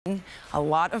getting a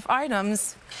lot of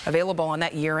items available on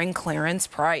that year-end clearance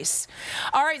price.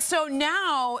 All right, so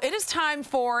now it is time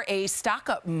for a stock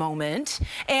up moment,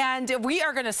 and we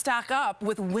are going to stock up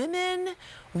with women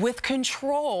with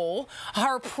control,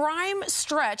 our prime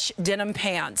stretch denim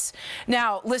pants.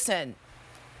 Now, listen.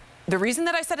 The reason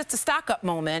that I said it's a stock up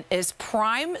moment is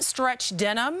prime stretch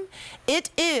denim. It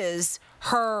is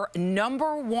her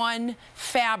 #1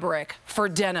 fabric for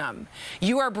denim.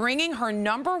 You are bringing her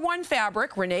 #1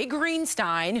 fabric, Renee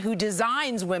Greenstein, who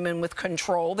designs women with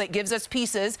control, that gives us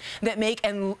pieces that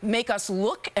make us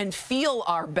look and feel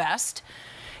our best.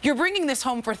 You're bringing this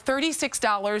home for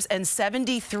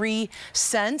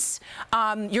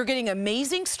 $36.73. You're getting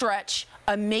amazing stretch,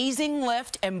 amazing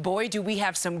lift, and boy, do we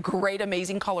have some great,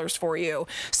 amazing colors for you.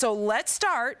 So let's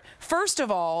start, first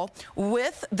of all,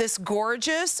 with this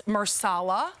gorgeous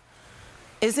Marsala.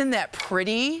 Isn't that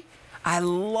pretty? I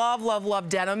love, love, love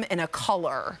denim in a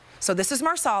color. So this is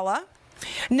Marsala.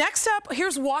 Next up,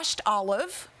 here's Washed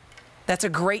Olive. That's a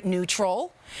great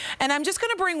neutral. And I'm just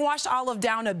going to bring Washed Olive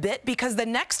down a bit because the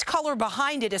next color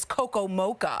behind it is Cocoa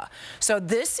Mocha. So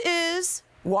this is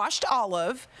Washed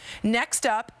Olive. Next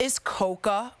up is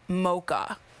Cocoa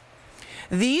Mocha.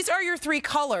 These are your 3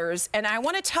 colors, and I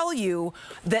want to tell you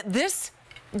that this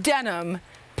denim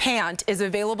pant is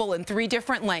available in 3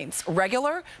 different lengths: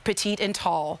 regular, petite, and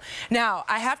tall. Now,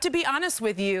 I have to be honest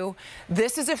with you,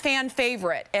 this is a fan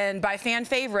favorite, and by fan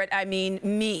favorite, I mean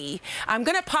me. I'm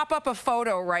gonna pop up a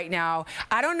photo right now.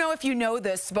 I don't know if you know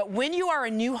this, but when you are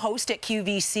a new host at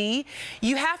QVC,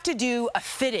 you have to do a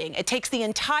fitting. It takes the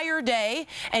entire day,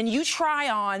 and you try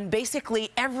on basically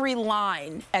every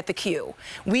line at the Q.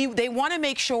 They wanna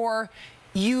make sure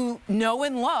you know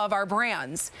and love our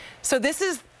brands. So this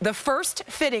is the first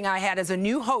fitting I had as a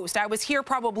new host. I was here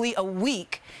probably a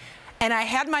week, and I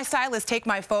had my stylist take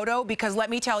my photo because let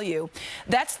me tell you,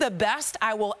 that's the best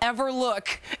I will ever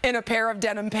look in a pair of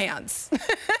denim pants.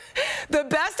 The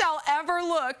best I'll ever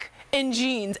look in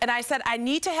jeans. And I said, I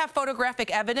need to have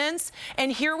photographic evidence. And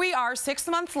here we are 6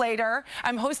 months later.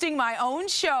 I'm hosting my own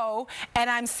show, and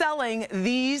I'm selling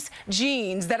these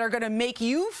jeans that are gonna make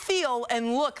you feel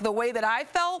and look the way that I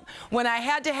felt when I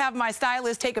had to have my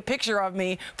stylist take a picture of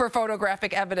me for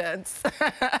photographic evidence.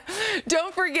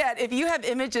 Don't forget, if you have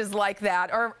images like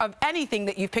that or of anything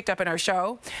that you've picked up in our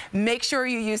show, make sure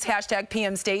you use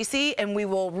 #PMStacy, and we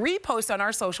will repost on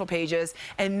our social pages,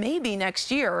 and maybe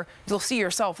next year you'll see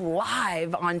yourself live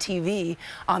on TV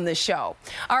on this show.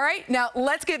 All right, now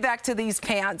let's get back to these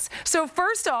pants. So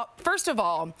first of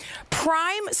all,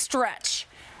 prime stretch.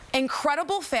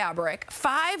 Incredible fabric,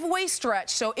 5-way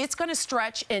stretch, so it's gonna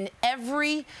stretch in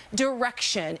every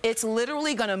direction. It's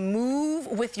literally gonna move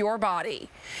with your body.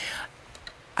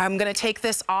 I'm gonna take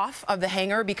this off of the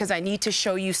hanger because I need to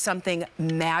show you something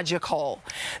magical.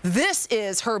 This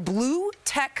is her Blue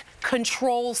Tech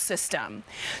control system.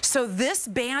 So this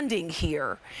banding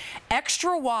here,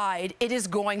 extra wide, it is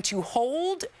going to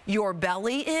hold your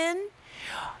belly in,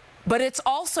 but it's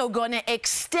also going to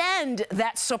extend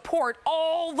that support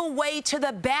all the way to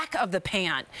the back of the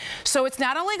pant. So it's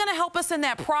not only going to help us in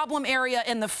that problem area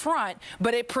in the front,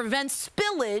 but it prevents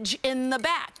spillage in the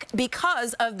back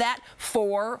because of that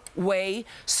 4-way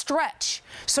stretch.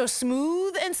 So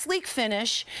smooth and sleek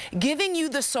finish, giving you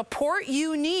the support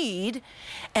you need.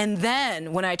 And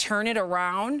then when I turn it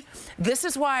around, this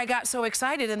is why I got so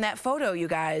excited in that photo, you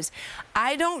guys.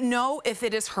 I don't know if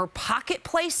it is her pocket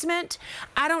placement.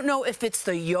 I don't know if it's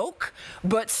the yoke,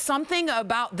 but something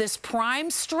about this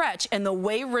prime stretch and the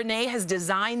way Renee has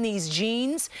designed these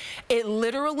jeans, it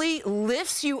literally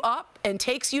lifts you up and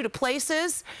takes you to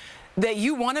places that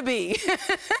you want to be.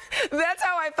 That's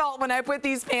how I felt when I put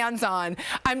these pants on.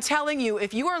 I'm telling you,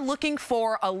 if you are looking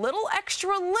for a little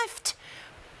extra lift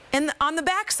on the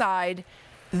backside,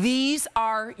 these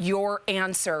are your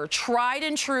answer. Tried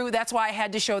and true. That's why I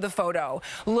had to show the photo.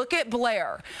 Look at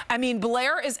Blair. I mean,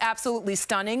 Blair is absolutely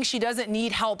stunning. She doesn't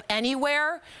need help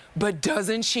anywhere, but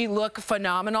doesn't she look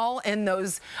phenomenal in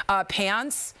those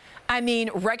pants? I mean,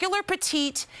 regular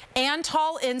petite and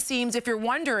tall inseams, if you're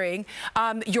wondering.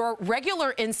 Your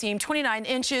regular inseam, 29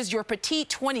 inches. Your petite,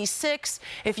 26.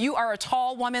 If you are a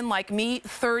tall woman like me,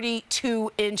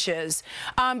 32 inches.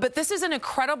 But this is an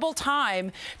incredible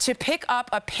time to pick up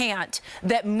a pant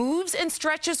that moves and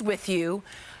stretches with you.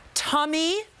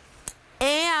 Tummy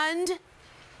and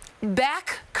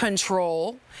back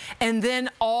control. and then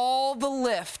all the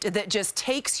lift that just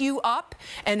takes you up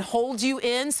and holds you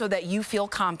in so that you feel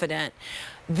confident.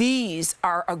 These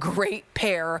are a great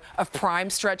pair of prime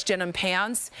stretch denim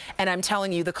pants, and I'm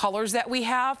telling you, the colors that we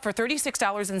have for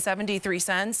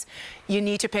 $36.73, you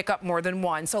need to pick up more than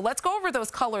one. So let's go over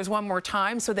those colors one more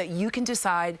time so that you can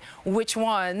decide which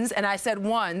ones, and I said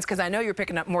ones because I know you're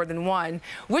picking up more than one,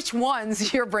 which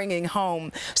ones you're bringing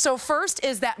home. So first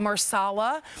is that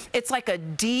Marsala. It's like a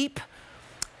deep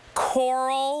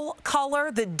coral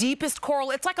color, the deepest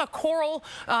coral. It's like a coral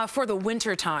for the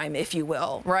winter time, if you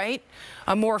will, right?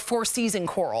 A more four-season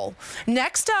coral.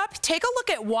 Next up, take a look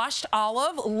at washed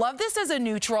olive. Love this as a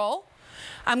neutral.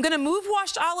 I'm gonna move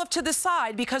washed olive to the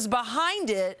side because behind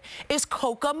it is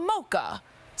coca mocha.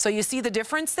 So you see the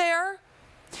difference there?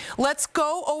 Let's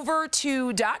go over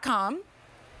to .com.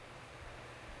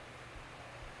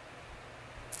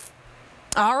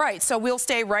 All right, so we'll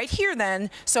stay right here then.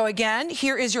 So again,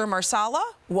 here is your Marsala,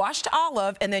 washed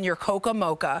olive, and then your coca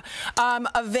mocha.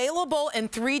 Available in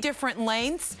 3 different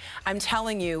lengths. I'm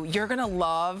telling you, you're gonna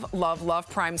love, love, love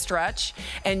prime stretch,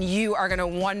 and you are gonna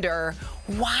wonder,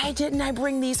 why didn't I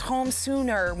bring these home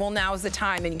sooner? Well, now's the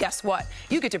time, and guess what?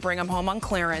 You get to bring them home on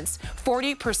clearance.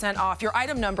 40% off. Your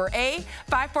item number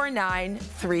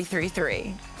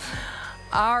A549333.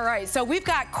 All right, so we've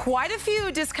got quite a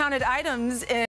few discounted items in